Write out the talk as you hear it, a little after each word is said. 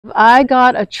I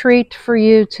got a treat for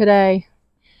you today.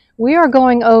 We are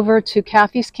going over to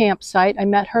Kathy's campsite. I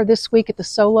met her this week at the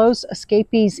Solos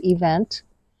Escapees event,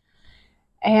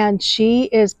 and she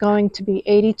is going to be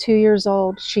 82 years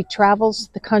old. She travels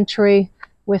the country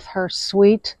with her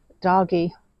sweet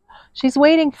doggie. She's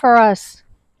waiting for us.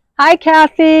 Hi,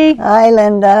 Kathy. Hi,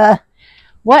 Linda.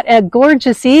 What a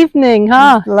gorgeous evening,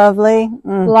 huh? Lovely.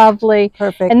 Lovely.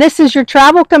 Perfect. And this is your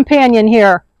travel companion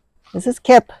here. This is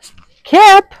Kip.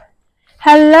 Kip.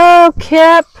 Hello,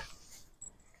 Kip.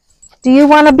 Do you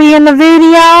want to be in the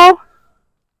video?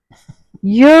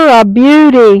 You're a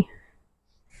beauty.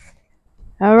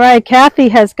 All right, Kathy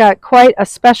has got quite a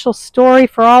special story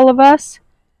for all of us,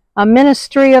 a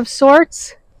ministry of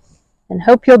sorts, and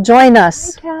hope you'll join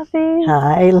us. Hi, Kathy.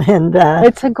 Hi, Linda.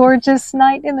 It's a gorgeous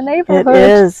night in the neighborhood. It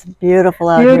is beautiful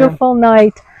out here. Beautiful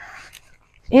night.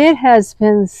 It has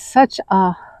been such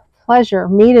a pleasure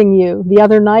meeting you. The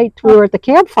other night we were at the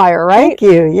campfire, right? Thank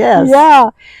you. Yes. Yeah.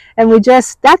 And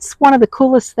that's one of the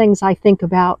coolest things I think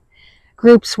about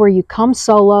groups where you come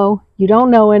solo, you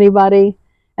don't know anybody,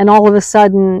 and all of a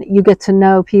sudden you get to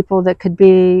know people that could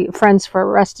be friends for the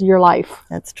rest of your life.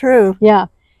 That's true. Yeah.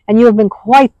 And you have been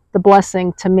quite the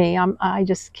blessing to me. I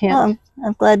just can't.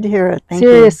 I'm glad to hear it. Thank you.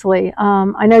 Seriously.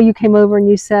 I know you came over and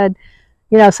you said,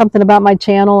 something about my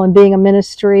channel and being a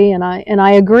ministry, and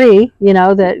I agree,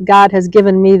 that God has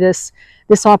given me this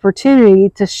opportunity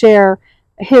to share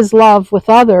His love with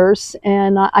others,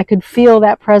 and I could feel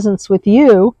that presence with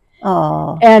you.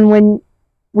 Oh. And when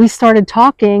we started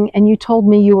talking and you told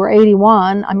me you were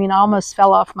 81, I almost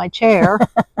fell off my chair.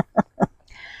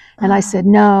 And I said,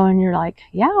 no, and you're like,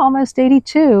 yeah, almost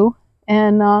 82.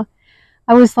 And I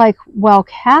was like, well,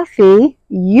 Kathy,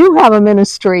 you have a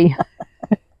ministry.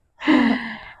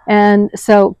 And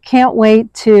so can't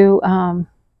wait to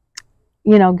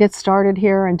get started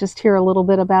here and just hear a little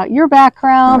bit about your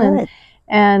background. Right.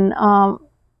 and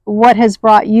what has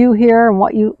brought you here, and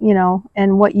what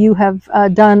you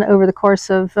have done over the course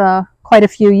of quite a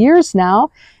few years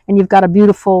now. And you've got a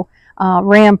beautiful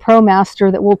Ram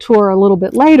ProMaster that we'll tour a little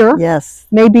bit later. Yes.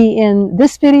 Maybe in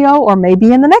this video or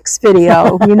maybe in the next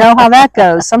video. You know how that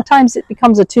goes. Sometimes it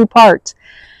becomes a two-part.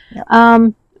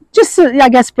 Yep. Just to, I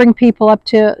guess, bring people up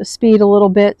to speed a little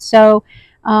bit. So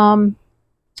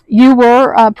you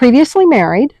were previously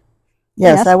married.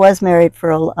 Yes, I was married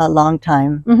for a long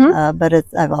time, but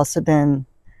I've also been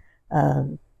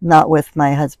not with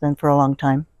my husband for a long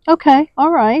time. Okay,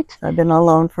 all right. I've been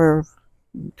alone for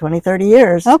 20, 30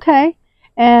 years. Okay,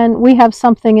 and we have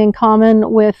something in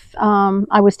common with,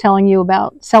 I was telling you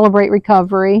about Celebrate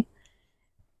Recovery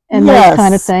and those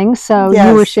kind of things, so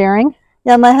you were sharing?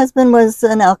 Yeah, my husband was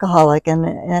an alcoholic,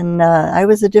 and I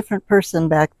was a different person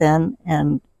back then,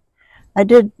 and I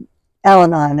did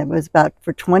Al-anon. It was about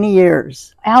for 20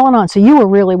 years. Al-anon, so you were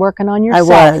really working on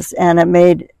yourself. I was, and it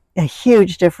made a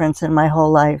huge difference in my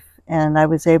whole life, and I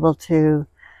was able to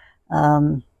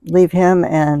leave him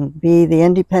and be the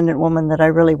independent woman that I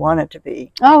really wanted to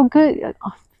be. Oh, good.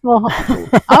 Well,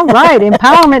 all right,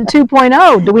 Empowerment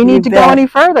 2.0. Do we need to go any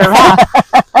further? Huh?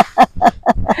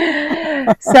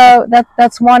 So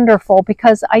that's wonderful,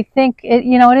 because I think it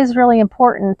is really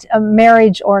important,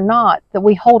 marriage or not, that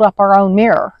we hold up our own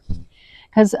mirror.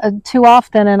 Because too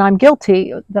often, and I'm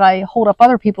guilty, that I hold up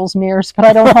other people's mirrors, but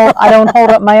I don't hold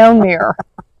up my own mirror.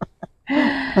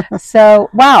 So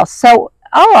wow. So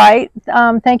all right.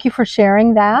 Thank you for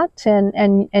sharing that.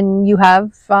 And you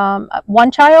have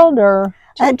one child, or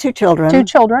I had 2 children. 2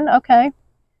 children. Okay.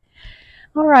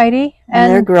 All righty.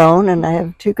 And they're grown, and I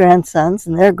have 2 grandsons,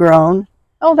 and they're grown.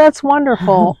 Oh, that's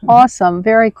wonderful. Awesome.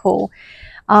 Very cool.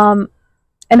 And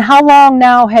how long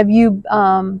now have you,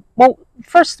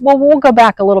 we'll go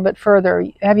back a little bit further.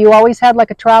 Have you always had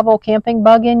like a travel camping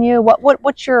bug in you?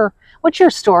 What's your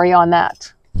story on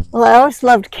that? Well, I always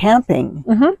loved camping.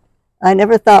 I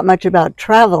never thought much about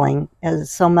traveling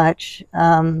as so much.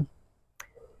 When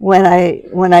I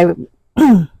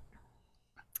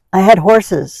I had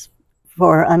horses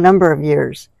for a number of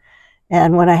years,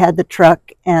 and when I had the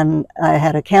truck, and I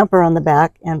had a camper on the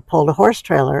back and pulled a horse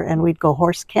trailer, and we'd go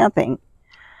horse camping.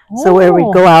 So where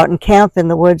we'd go out and camp in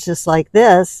the woods just like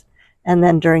this, and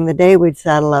then during the day we'd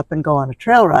saddle up and go on a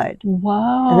trail ride.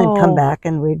 Wow. And then come back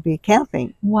and we'd be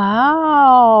camping.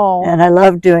 Wow. And I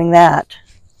loved doing that.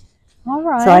 All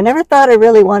right. So I never thought I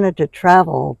really wanted to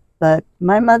travel, but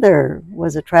my mother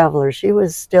was a traveler. She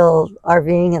was still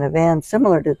RVing in a van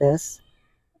similar to this,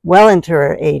 well into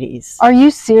her 80s. Are you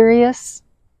serious?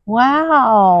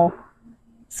 Wow.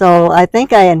 So I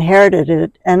think I inherited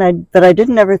it, but I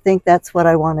didn't ever think that's what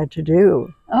I wanted to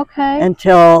do. Okay.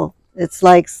 Until it's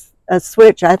like a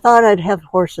switch. I thought I'd have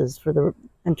horses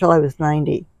until I was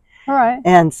 90. All right.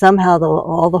 And somehow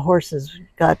all the horses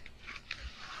got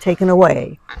taken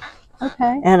away.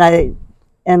 Okay.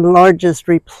 And the Lord just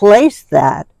replaced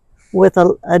that with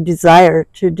a desire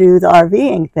to do the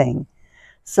RVing thing.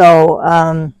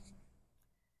 So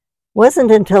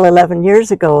wasn't until 11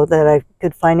 years ago that I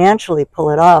could financially pull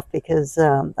it off, because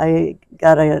I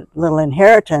got a little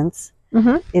inheritance,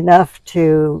 enough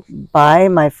to buy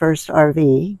my first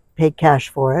RV, paid cash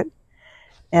for it.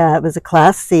 It was a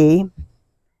Class C,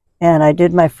 and I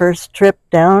did my first trip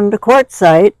down to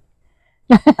Quartzsite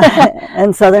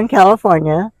in Southern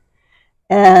California.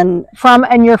 And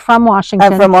you're from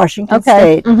Washington? I'm from Washington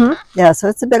State. Yeah, so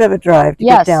it's a bit of a drive to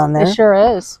get down there. It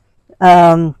sure is.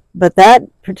 But that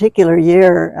particular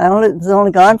year, I was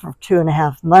only gone for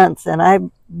 2.5 months, and I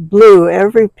blew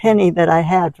every penny that I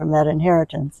had from that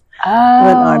inheritance. Oh.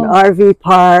 Went on RV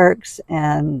parks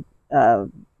and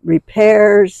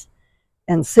repairs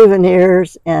and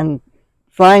souvenirs and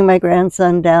flying my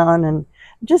grandson down, and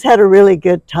just had a really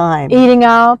good time. Eating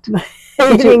out.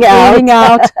 Eating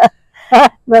out.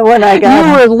 But when I got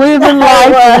you were living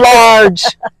life large.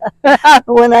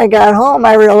 When I got home,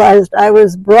 I realized I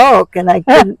was broke, and I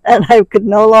could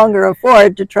no longer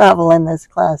afford to travel in this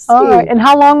Class C. All right. And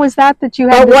how long was that you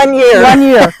had? 1 year. 1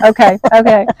 year. Okay.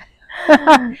 Okay.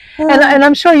 and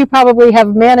I'm sure you probably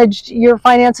have managed your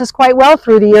finances quite well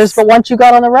through the years, but once you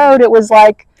got on the road, it was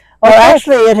like, okay. Well,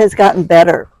 actually, it has gotten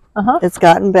better. It's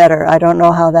gotten better. I don't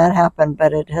know how that happened,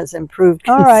 but it has improved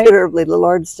considerably. The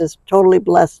Lord's just totally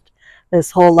blessed this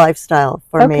whole lifestyle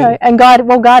for me. Okay, and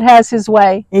God has His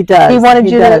way. He does. He wanted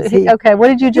you to. Okay, what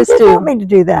did you just do? He want me to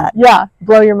do that. Yeah,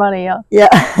 blow your money. Yeah. Yeah.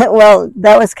 Well,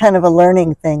 that was kind of a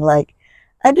learning thing. Like,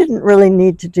 I didn't really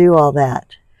need to do all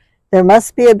that. There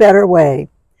must be a better way.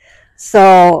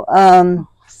 So,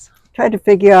 tried to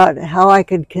figure out how I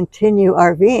could continue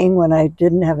RVing when I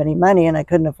didn't have any money and I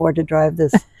couldn't afford to drive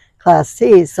this Class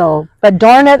C. So, but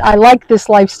darn it, I like this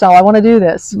lifestyle. I want to do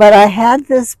this. But I had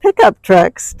this pickup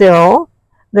truck still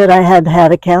that I had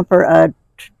a camper,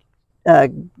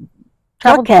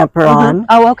 truck camper on.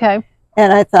 Oh, okay.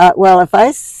 And I thought, well, if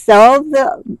I sell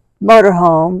the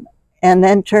motorhome and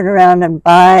then turn around and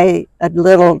buy a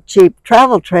little cheap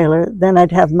travel trailer, then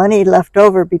I'd have money left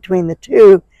over between the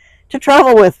two to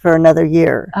travel with for another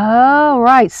year. Oh,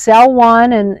 right. Sell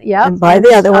one and buy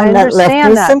the other one. That left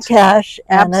me some cash.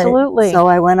 Absolutely. So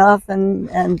I went off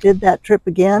and did that trip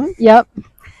again. Yep.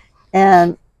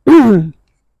 And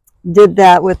did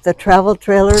that with the travel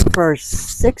trailer for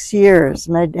 6 years.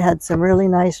 And I had some really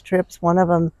nice trips. One of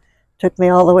them took me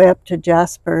all the way up to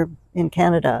Jasper in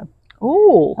Canada.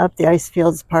 Ooh. Up the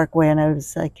Icefields Parkway. And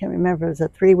I can't remember, it was a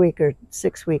 3-week or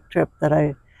 6-week trip that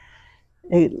I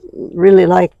really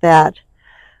liked that.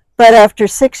 But after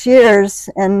 6 years,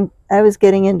 and I was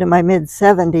getting into my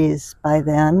mid-70s by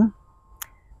then,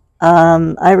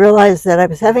 I realized that I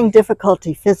was having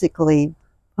difficulty physically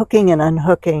hooking and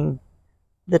unhooking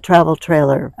the travel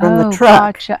trailer from the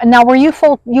truck. Gotcha. And now, you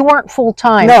weren't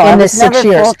full-time in this 6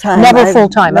 years? Full-time. Never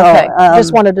full-time. No, okay.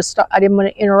 Just wanted to stop. I didn't want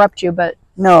to interrupt you, but.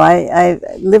 No, I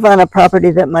live on a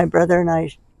property that my brother and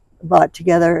I bought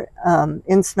together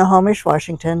in Snohomish,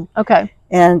 Washington. Okay.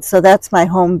 And so that's my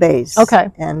home base. Okay.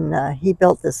 And he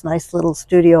built this nice little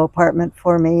studio apartment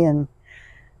for me, and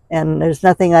there's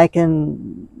nothing I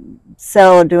can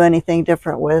sell or do anything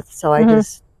different with. So I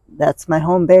that's my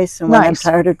home base. And when I'm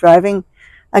tired of driving,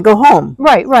 I go home.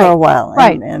 Right. For a while.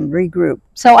 And regroup.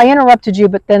 So I interrupted you,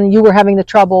 but then you were having the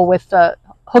trouble with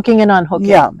hooking and unhooking.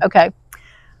 Yeah. Okay.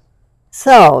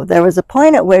 So there was a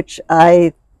point at which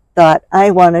I thought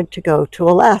I wanted to go to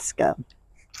Alaska.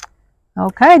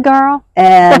 Okay, girl.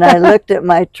 And I looked at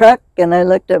my truck and I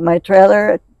looked at my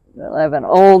trailer. I have an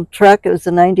old truck. It was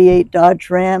a 98 Dodge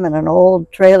Ram, and an old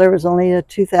trailer was only a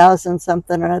 2000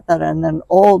 something. And I thought, and then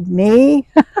old me?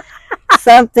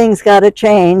 Something's got to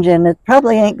change, and it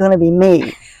probably ain't going to be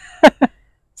me.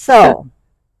 So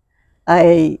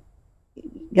I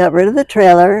got rid of the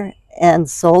trailer and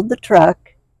sold the truck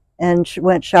and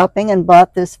went shopping and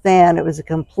bought this van. It was a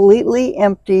completely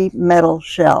empty metal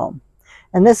shell.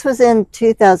 And this was in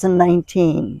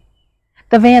 2019.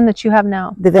 The van that you have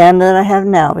now? The van that I have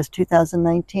now is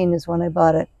 2019 is when I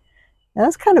bought it. That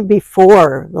was kind of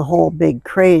before the whole big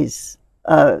craze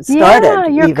started. Yeah,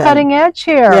 you're cutting edge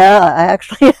here. Yeah, I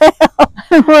actually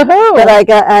am. But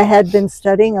I had been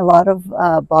studying a lot of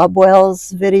Bob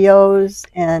Wells videos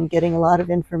and getting a lot of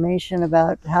information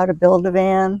about how to build a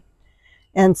van.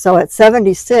 And so at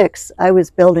 76, I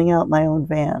was building out my own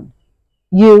van.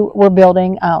 You were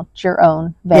building out your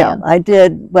own van. Yeah, I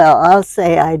did. Well, I'll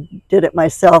say I did it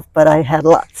myself, but I had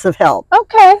lots of help.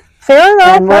 Okay. Fair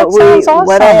enough. And That sounds awesome.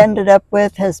 what I ended up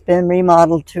with has been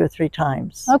remodeled 2 or 3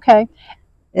 times. Okay.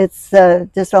 It's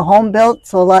just a home built,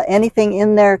 so anything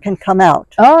in there can come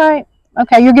out. All right.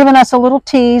 Okay, you're giving us a little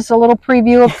tease, a little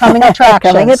preview of coming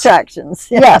attractions. Coming attractions.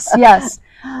 Yeah. Yes, yes.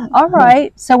 All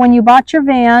right. So when you bought your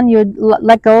van, you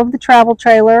let go of the travel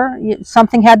trailer.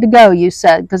 Something had to go, you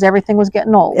said, because everything was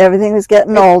getting old. Everything was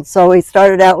getting old, so we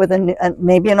started out with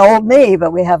maybe an old me,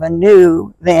 but we have a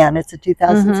new van. It's a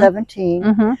 2017.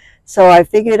 Mm-hmm. So I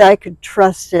figured I could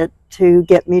trust it to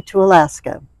get me to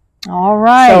Alaska. All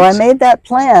right. So I made that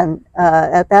plan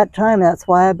at that time. That's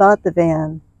why I bought the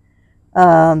van.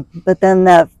 But then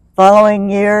that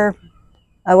following year,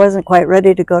 I wasn't quite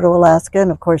ready to go to Alaska,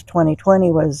 and of course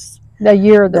 2020 was the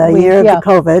year of the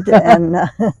COVID,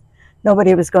 and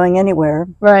nobody was going anywhere.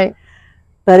 Right.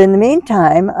 But in the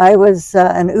meantime, I was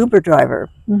an Uber driver.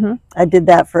 Mm-hmm. I did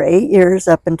that for 8 years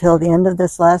up until the end of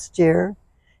this last year.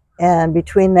 And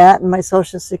between that and my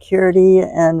Social Security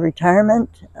and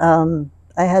retirement,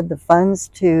 I had the funds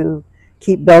to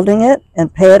keep building it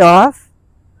and pay it off,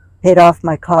 paid off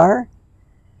my car,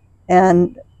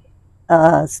 and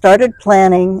started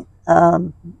planning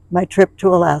my trip to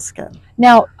Alaska.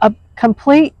 Now, a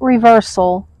complete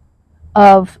reversal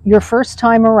of your first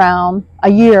time around, a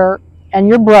year, and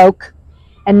you're broke,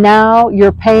 and now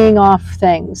you're paying off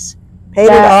things. Paid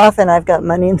it off, and I've got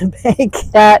money in the bank.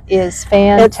 That is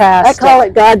fantastic. I call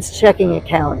it God's checking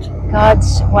account.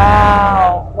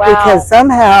 Wow. Because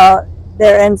somehow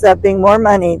there ends up being more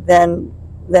money than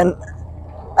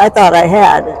I thought I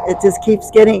had. It just keeps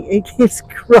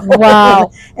growing. Wow.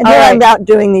 And here I'm out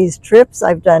doing these trips.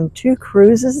 I've done 2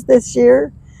 cruises this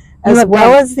year, as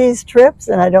well as these trips,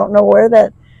 and I don't know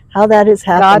how that is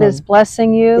happening. God is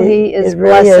blessing you. He is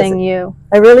really blessing you.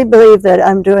 I really believe that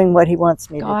I'm doing what He wants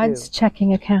me to do. God's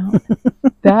checking account.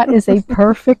 That is a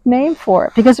perfect name for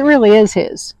it, because it really is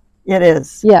His. It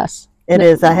is. Yes. It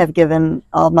is. I have given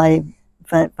all my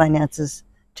finances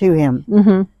to Him.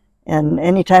 Mm-hmm. And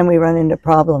anytime we run into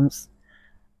problems,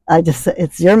 I just say,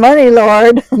 it's your money,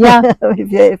 Lord. Yeah.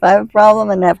 if I have a problem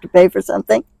and have to pay for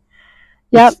something,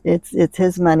 yep, it's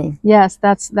His money. Yes,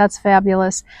 that's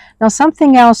fabulous. Now,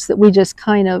 something else that we just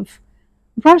kind of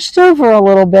brushed over a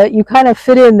little bit, you kind of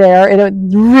fit in there, and it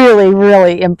really,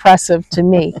 really impressive to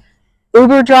me.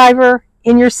 Uber driver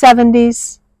in your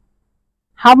 70s.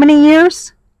 How many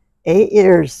years? 8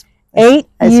 years. 8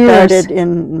 I years. started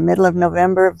in the middle of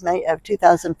November of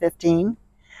 2015.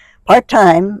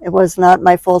 Part-time. It was not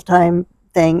my full-time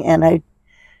thing, and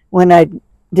when I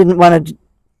wanted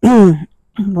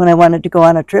to go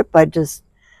on a trip, I just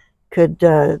could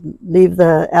leave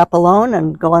the app alone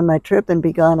and go on my trip and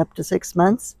be gone up to 6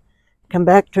 months. Come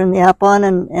back, turn the app on,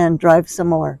 and drive some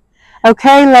more.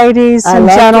 Okay, ladies and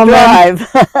gentlemen. I love to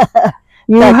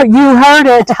drive. You heard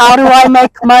it. How do I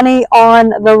make money on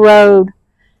the road?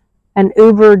 An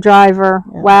Uber driver.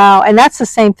 Yeah. Wow. And that's the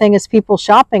same thing as people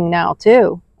shopping now,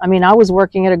 too. I mean, I was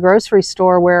working at a grocery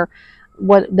store where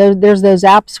there's those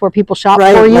apps where people shop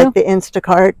for you. Like the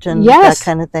Instacart and that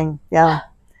kind of thing. Yeah.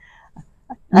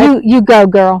 You go,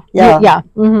 girl. Yeah. Yeah.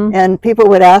 Mm-hmm. And people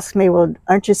would ask me, well,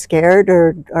 aren't you scared,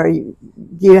 or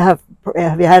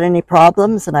have you had any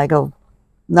problems? And I go,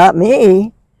 not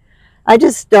me. I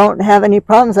just don't have any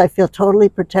problems. I feel totally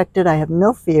protected. I have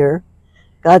no fear.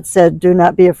 God said, do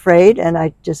not be afraid, and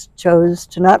I just chose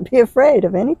to not be afraid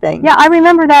of anything. Yeah, I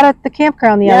remember that at the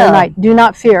campground the other night. Do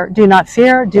not fear, do not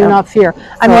fear, do not fear.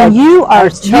 I mean, you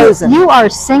are chosen. You are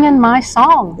singing my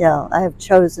song. Yeah, I have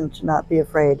chosen to not be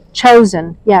afraid.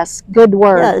 Chosen, yes, good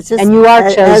word. Yeah, it's just, and you are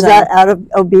chosen. Out of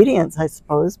obedience, I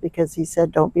suppose, because He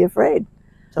said, don't be afraid.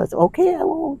 So it's okay, I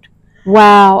won't.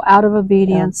 Wow, out of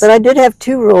obedience. Yeah. But I did have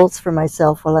 2 rules for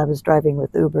myself while I was driving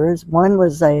with Ubers. One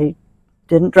was I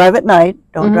didn't drive at night.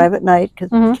 Don't drive at night,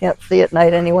 because you can't see at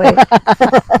night anyway.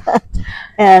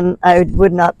 And I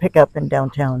would not pick up in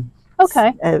downtown.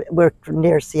 Okay. We're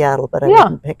near Seattle, but I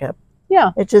wouldn't pick up.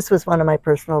 Yeah. It just was one of my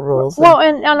personal rules. Well,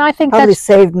 and I think probably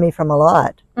saved me from a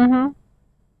lot. Mm-hmm.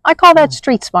 I call that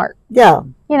street smart. Yeah.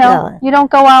 You know, you don't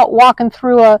go out walking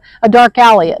through a dark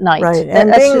alley at night. Right.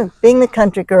 And being the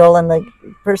country girl and the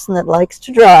person that likes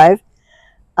to drive,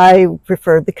 I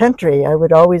preferred the country. I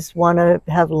would always want to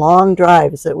have long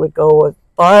drives that would go as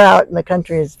far out in the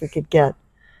country as we could get.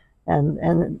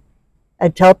 And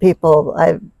I'd tell people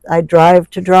I drive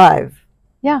to drive.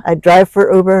 Yeah. I'd drive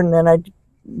for Uber, and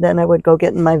then I would go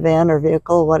get in my van or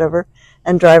vehicle, whatever,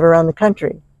 and drive around the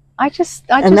country.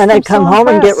 And then I'd come home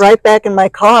and get right back in my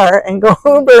car and go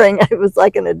Ubering. It was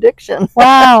like an addiction.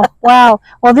 Wow, wow.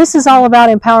 Well, this is all about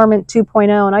empowerment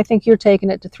 2.0, and I think you're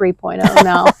taking it to 3.0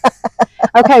 now.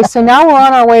 Okay, so now we're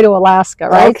on our way to Alaska,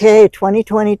 right? Okay,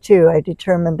 2022. I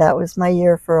determined that was my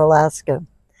year for Alaska.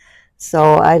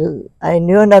 So I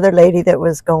knew another lady that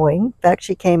was going. In fact,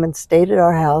 she came and stayed at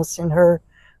our house in her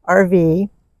RV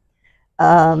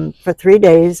for 3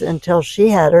 days until she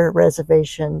had her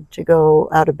reservation to go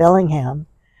out of Bellingham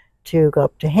to go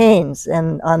up to Haines.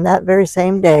 And on that very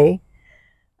same day,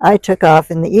 I took off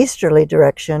in the easterly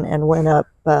direction and went up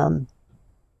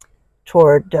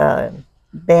toward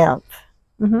Banff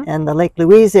and the Lake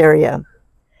Louise area.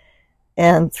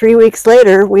 And 3 weeks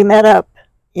later, we met up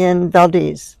in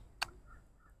Valdez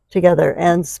together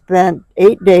and spent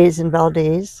 8 days in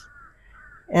Valdez.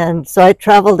 And so I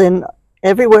traveled in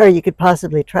everywhere you could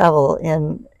possibly travel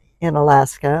in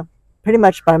Alaska, pretty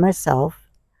much by myself,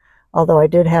 although I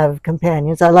did have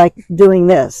companions. I like doing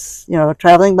this, you know,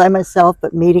 traveling by myself,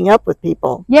 but meeting up with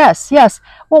people. Yes, yes.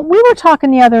 Well, we were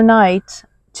talking the other night,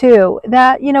 too,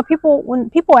 that, you know, when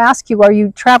people ask you, are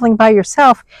you traveling by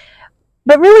yourself?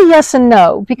 But really, yes and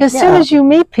no, because as soon as you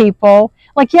meet people,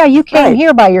 like, yeah, you came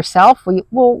here by yourself. We do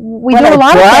a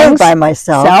lot of things by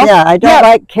myself. Yeah, I don't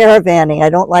like caravanning. I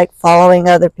don't like following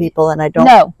other people, and I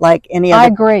don't like any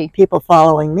other people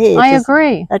following me. I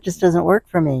agree. That just doesn't work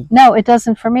for me. No, it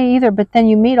doesn't for me either. But then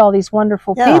you meet all these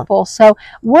wonderful people. So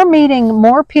we're meeting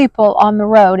more people on the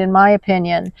road, in my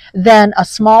opinion, than a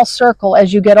small circle.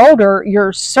 As you get older,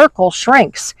 your circle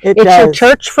shrinks. It's your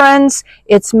church friends.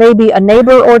 It's maybe a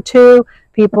neighbor or two.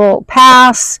 People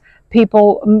pass.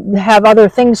 People have other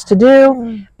things to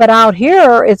do, but out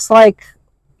here it's like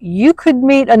you could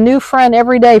meet a new friend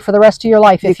every day for the rest of your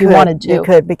life if you wanted to. You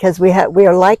could, because we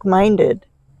are like-minded.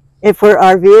 If we're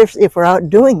RVers, if we're out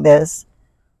doing this,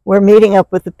 we're meeting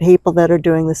up with the people that are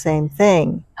doing the same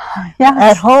thing. Yes.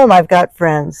 At home I've got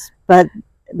friends, but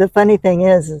the funny thing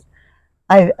is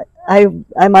I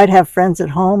might have friends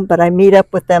at home, but I meet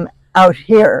up with them out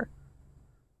here.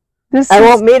 I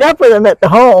won't meet up with them at the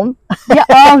home. Yeah,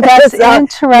 oh, that's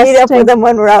interesting. Meet up with them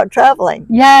when we're out traveling.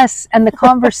 Yes, and the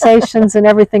conversations and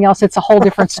everything else, it's a whole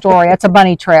different story. It's a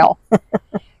bunny trail.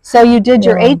 So you did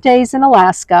your 8 days in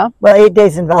Alaska. Well, 8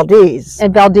 days in Valdez.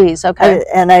 In Valdez, okay.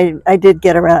 I did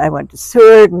get around. I went to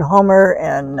Seward and Homer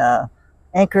and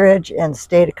Anchorage and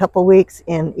stayed a couple weeks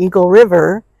in Eagle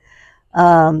River.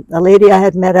 A lady I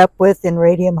had met up with in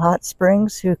Radium Hot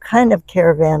Springs who kind of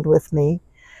caravanned with me,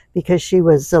 because she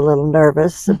was a little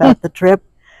nervous about the trip.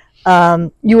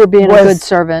 You were being a good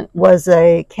servant. Was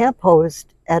a camp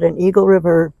host at an Eagle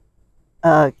River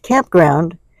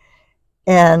campground,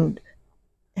 and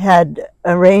had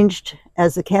arranged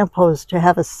as a camp host to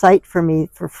have a site for me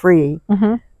for free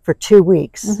for 2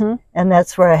 weeks. And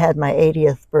that's where I had my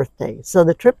 80th birthday. So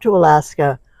the trip to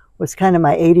Alaska was kind of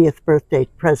my 80th birthday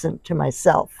present to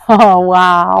myself. Oh,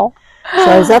 wow. So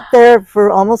I was up there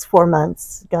for almost 4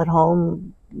 months, got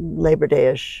home Labor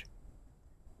Day-ish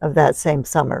of that same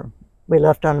summer. We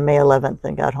left on May 11th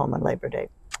and got home on Labor Day.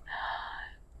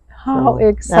 How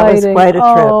exciting. That was quite a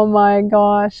trip. Oh my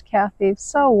gosh, Kathy,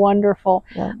 so wonderful.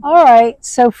 Yeah. All right,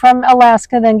 so from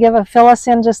Alaska, then fill us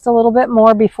in just a little bit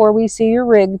more before we see your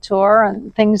rig tour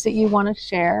and things that you want to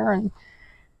share and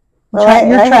your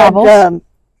travels.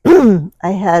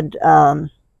 I had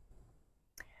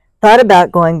thought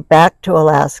about going back to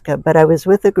Alaska, but I was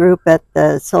with a group at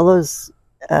the Solos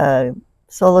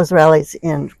rallies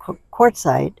in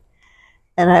Quartzsite,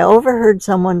 and I overheard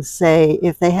someone say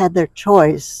if they had their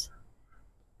choice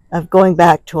of going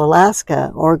back to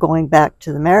Alaska or going back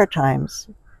to the Maritimes,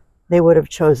 they would have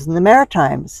chosen the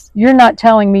Maritimes. You're not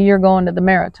telling me you're going to the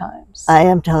Maritimes. I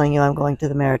am telling you I'm going to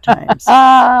the Maritimes.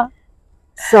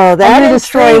 So that I knew the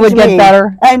story would get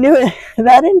better. I knew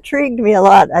that intrigued me a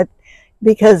lot.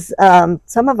 Because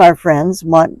some of our friends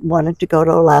wanted to go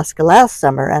to Alaska last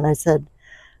summer, and I said,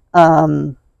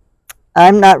 I'm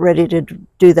not ready to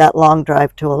do that long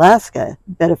drive to Alaska,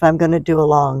 but if I'm going to do a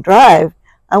long drive,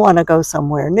 I want to go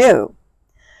somewhere new.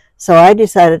 So I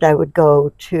decided I would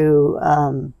go to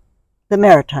the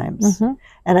Maritimes,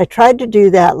 and I tried to do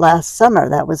that last summer.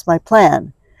 That was my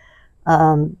plan.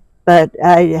 But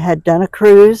I had done a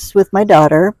cruise with my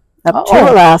daughter up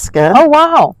to Alaska. Oh,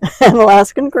 wow. An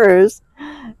Alaskan cruise.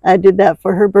 I did that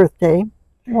for her birthday.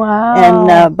 Wow.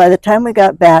 And by the time we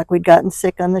got back, we'd gotten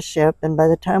sick on the ship. And by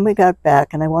the time we got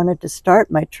back and I wanted to start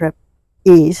my trip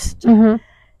east,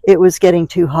 it was getting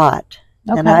too hot.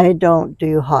 Okay. And I don't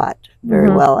do hot very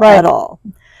well at all.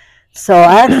 So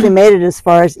I actually made it as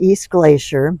far as East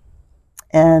Glacier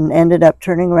and ended up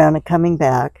turning around and coming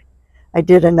back. I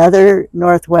did another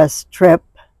Northwest trip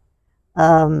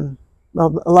Well,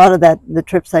 a lot of the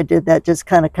trips I did that just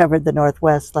kind of covered the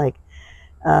Northwest, like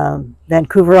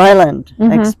Vancouver Island.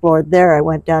 I explored there. I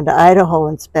went down to Idaho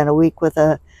and spent a week with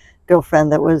a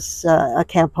girlfriend that was a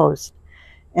camp host,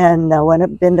 and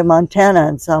been to Montana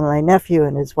and saw my nephew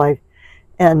and his wife,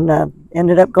 and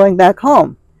ended up going back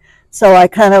home. So I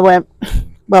kind of went,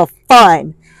 well,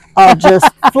 fine, I'll just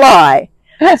fly.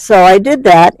 So I did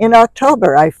that in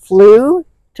October. I flew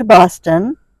to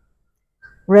Boston,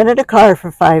 rented a car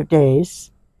for 5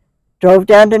 days, drove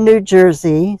down to New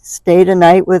Jersey, stayed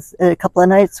a couple of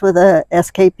nights with a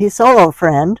SKP solo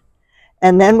friend,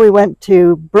 and then we went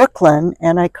to Brooklyn,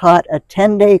 and I caught a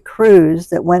 10-day cruise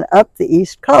that went up the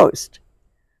East Coast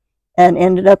and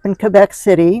ended up in Quebec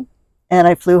City, and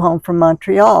I flew home from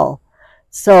Montreal.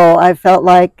 So I felt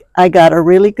like I got a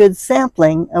really good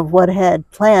sampling of what I had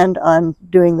planned on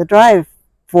doing the drive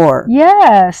for.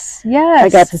 Yes, yes. I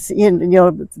got to see,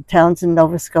 the towns in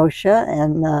Nova Scotia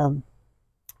and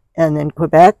in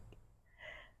Quebec.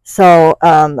 So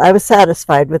I was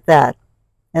satisfied with that.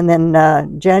 And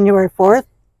then January 4th,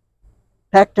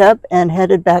 packed up and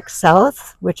headed back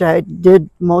south, which I did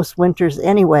most winters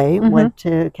anyway. Went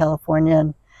to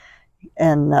California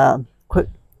and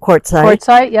Quartzsite.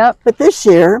 Quartzsite, yep. But this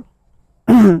year,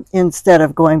 instead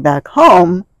of going back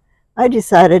home, I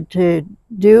decided to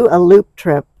do a loop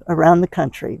trip around the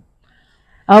country.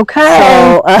 Okay.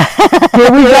 So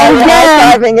here we go again.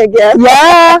 High-fiving again.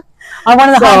 Yeah. I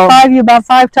wanted to high-five you about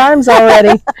 5 times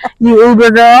already, you Uber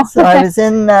girl. So I was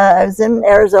in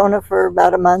Arizona for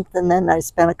about a month, and then I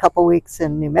spent a couple weeks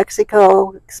in New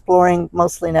Mexico exploring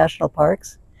mostly national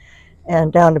parks,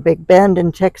 and down to Big Bend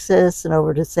in Texas, and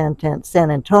over to San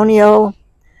Antonio,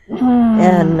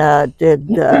 and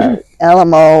did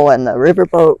Alamo and the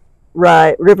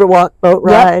Riverwalk boat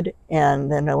ride,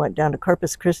 and then I went down to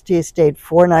Corpus Christi, stayed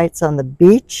 4 nights on the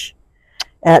beach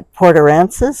at Port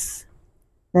Aransas,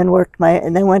 then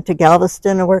went to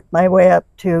Galveston and worked my way up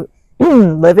to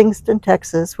Livingston,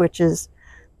 Texas, which is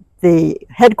the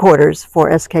headquarters for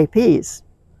SKPs,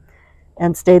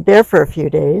 and stayed there for a few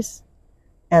days,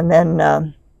 and then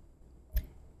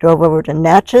drove over to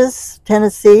Natchez,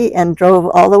 Tennessee, and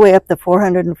drove all the way up the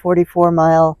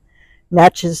 444-mile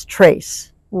Natchez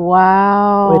Trace.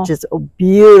 Wow. Which is a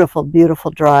beautiful,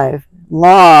 beautiful drive.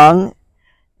 Long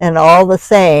and all the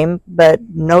same, but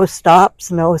no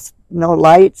stops, no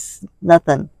lights,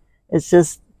 nothing. It's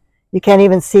just, you can't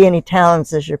even see any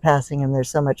towns as you're passing them. There's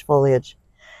so much foliage.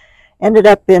 Ended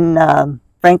up in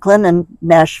Franklin and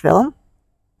Nashville.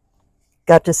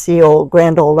 Got to see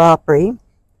Grand Ole Opry.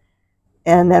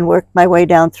 And then worked my way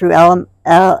down through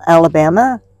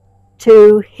Alabama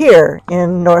to here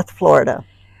in North Florida.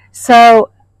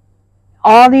 So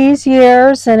all these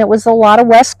years, and it was a lot of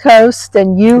West Coast,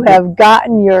 and you have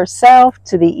gotten yourself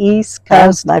to the East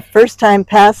Coast. My first time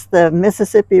past the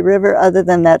Mississippi River, other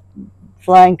than that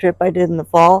flying trip I did in the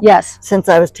fall. Yes. Since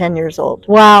I was 10 years old.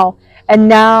 Wow. And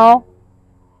now,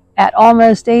 at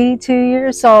almost 82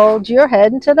 years old, you're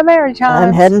heading to the Maritimes.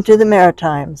 I'm heading to the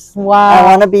Maritimes. Wow. I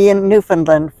want to be in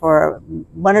Newfoundland for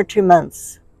 1 or 2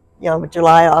 months.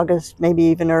 July, August, maybe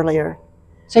even earlier.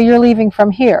 So you're leaving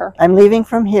from here? I'm leaving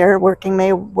from here, working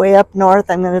my way up north.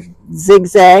 I'm going to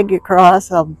zigzag across.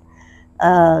 I'll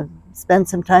spend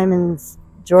some time in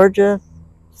Georgia,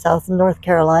 South and North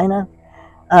Carolina.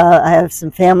 I have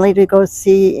some family to go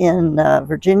see in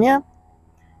Virginia,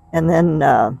 and then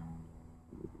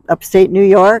upstate New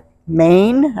York,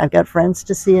 Maine. I've got friends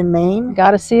to see in Maine.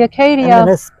 Got to see Acadia.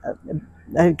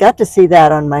 I got to see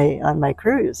that on my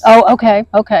cruise. Oh, okay,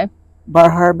 okay.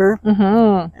 Bar Harbor.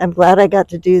 I'm glad I got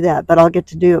to do that, but I'll get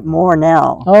to do it more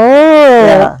now. Oh,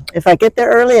 yeah. If I get there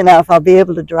early enough, I'll be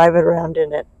able to drive it around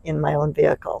in my own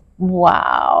vehicle.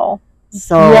 Wow.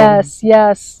 So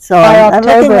yes. So I'm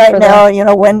looking right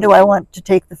now. When do I want to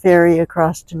take the ferry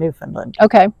across to Newfoundland?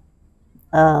 Okay.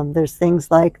 There's things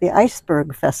like the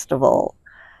Iceberg Festival,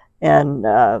 and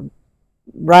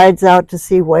rides out to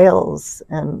see whales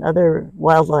and other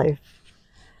wildlife.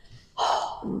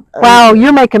 Wow,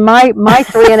 you're making my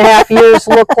 3.5 years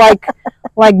look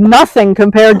like nothing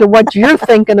compared to what you're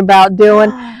thinking about doing.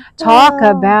 Talk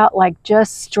about like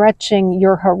just stretching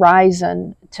your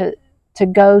horizon to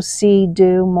go see,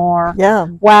 do more. Yeah.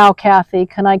 Wow, Kathy,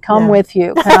 can I come with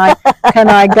you? Can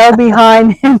I go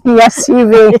behind in the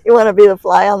SUV? You want to be the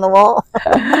fly on the wall?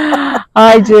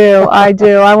 I do.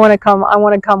 I want to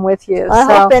come with you. I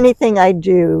hope anything I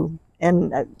do,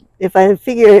 and if I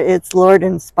figure it's Lord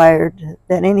inspired,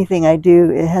 then anything I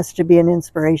do, it has to be an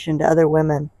inspiration to other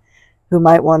women who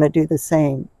might want to do the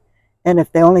same. And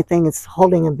if the only thing that's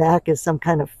holding them back is some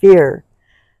kind of fear,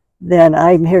 then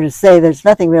I'm here to say there's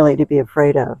nothing really to be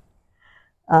afraid of.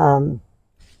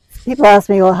 People ask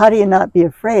me, well, how do you not be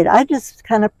afraid? I just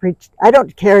kind of I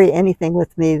don't carry anything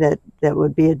with me that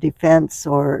would be a defense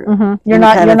or you're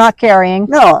not carrying.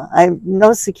 No, I have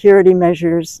no security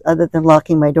measures other than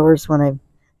locking my doors when I'm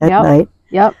at night.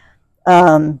 Yep.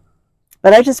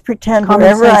 But I just pretend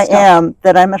wherever I am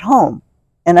that I'm at home,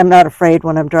 and I'm not afraid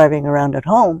when I'm driving around at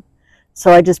home.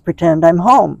 So I just pretend I'm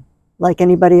home, like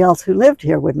anybody else who lived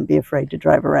here wouldn't be afraid to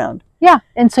drive around. Yeah,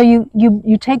 and so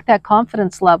you take that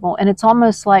confidence level, and it's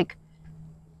almost like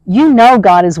you know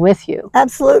God is with you.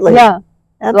 Absolutely. Yeah.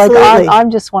 Absolutely. Like I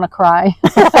just want to cry.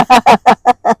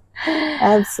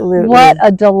 Absolutely. What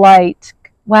a delight.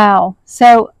 Wow.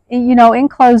 So, you know, in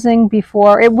closing,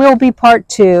 before it will be part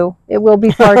 2. It will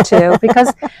be part 2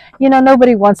 because, you know,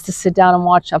 nobody wants to sit down and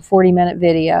watch a 40-minute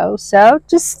video. So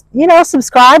just, you know,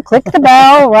 subscribe, click the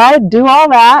bell, right? Do all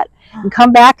that. And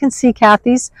come back and see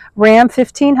Kathy's Ram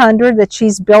 1500 that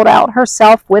she's built out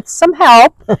herself with some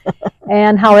help,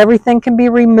 and how everything can be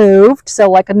removed.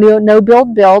 So like a no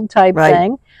build type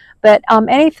thing. But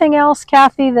anything else,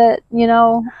 Kathy, that, you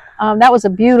know, that was a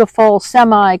beautiful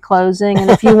semi-closing. And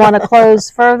if you want to close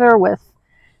further with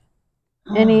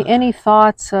any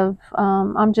thoughts of,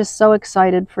 I'm just so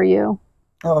excited for you.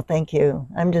 Oh, thank you.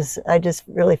 I just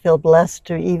really feel blessed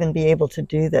to even be able to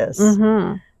do this.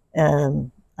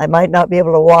 And I might not be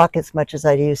able to walk as much as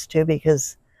I used to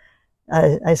because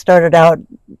I started out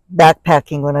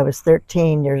backpacking when I was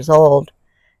 13 years old,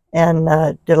 and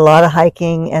did a lot of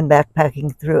hiking and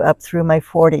backpacking up through my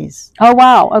 40s. Oh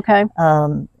wow! Okay.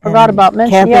 Forgot about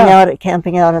mentioning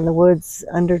camping out in the woods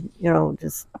under, you know,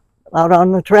 just out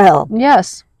on the trail.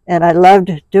 Yes. And I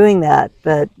loved doing that,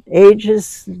 but age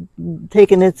has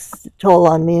taken its toll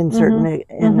on me in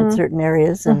certain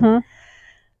areas, and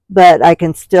but I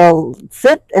can still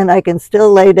sit and I can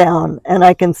still lay down and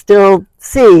I can still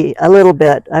see a little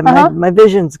bit. My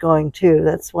vision's going too.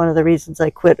 That's one of the reasons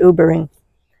I quit Ubering.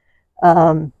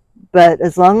 But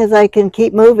as long as I can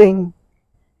keep moving,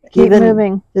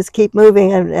 just keep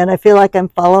moving. And I feel like I'm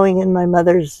following in my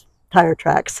mother's tire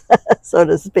tracks, so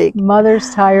to speak.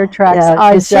 Mother's tire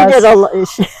tracks. Yeah,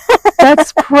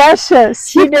 that's precious.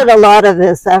 She did a lot of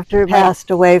this after she passed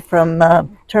away from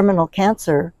terminal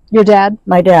cancer. Your dad?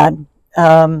 My dad.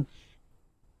 Then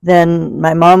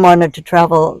my mom wanted to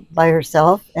travel by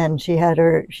herself, and she got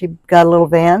a little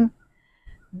van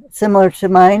similar to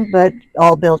mine, but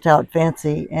all built out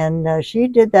fancy. And she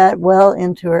did that well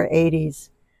into her 80s.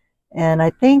 And I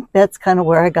think that's kind of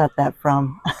where I got that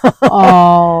from.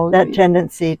 Oh, that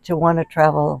tendency to want to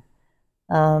travel.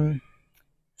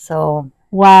 So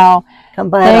wow. Come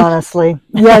by it honestly.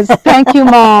 Yes. Thank you,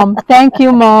 Mom. Thank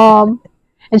you, Mom.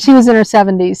 And she was in her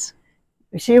 70s.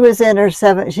 She was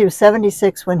she was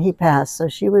 76 when he passed, so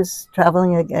she was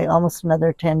traveling almost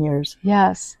another 10 years.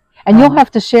 Yes. And you'll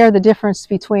have to share the difference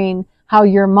between how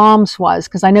your mom's was,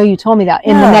 because I know you told me that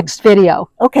in the next video.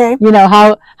 Okay. You know,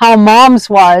 how mom's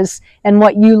was and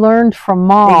what you learned from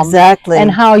mom. Exactly.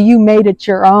 And how you made it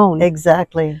your own.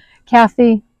 Exactly.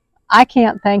 Kathy, I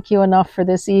can't thank you enough for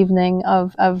this evening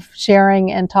of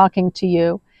sharing and talking to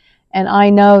you. And I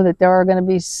know that there are going to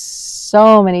be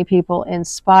so many people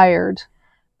inspired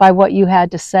by what you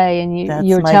had to say. And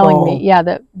you're telling me,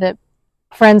 that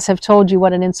friends have told you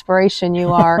what an inspiration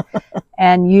you are.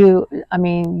 And you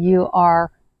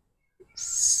are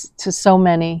to so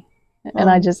many. And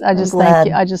I just thank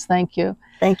you. I just thank you.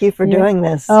 Thank you for doing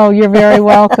this. Oh, you're very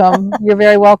welcome. You're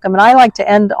very welcome. And I like to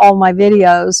end all my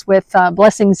videos with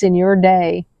blessings in your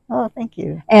day. Oh, thank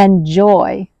you. And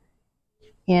joy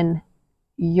in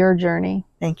your journey.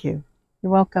 Thank you.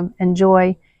 You're welcome. And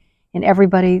joy in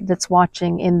everybody that's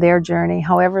watching in their journey,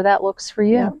 however that looks for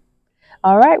you. Yep.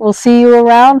 All right. We'll see you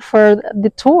around for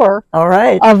the tour. All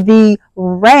right. Of the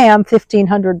Ram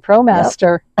 1500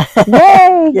 ProMaster. Yep.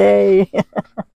 Yay! Yay!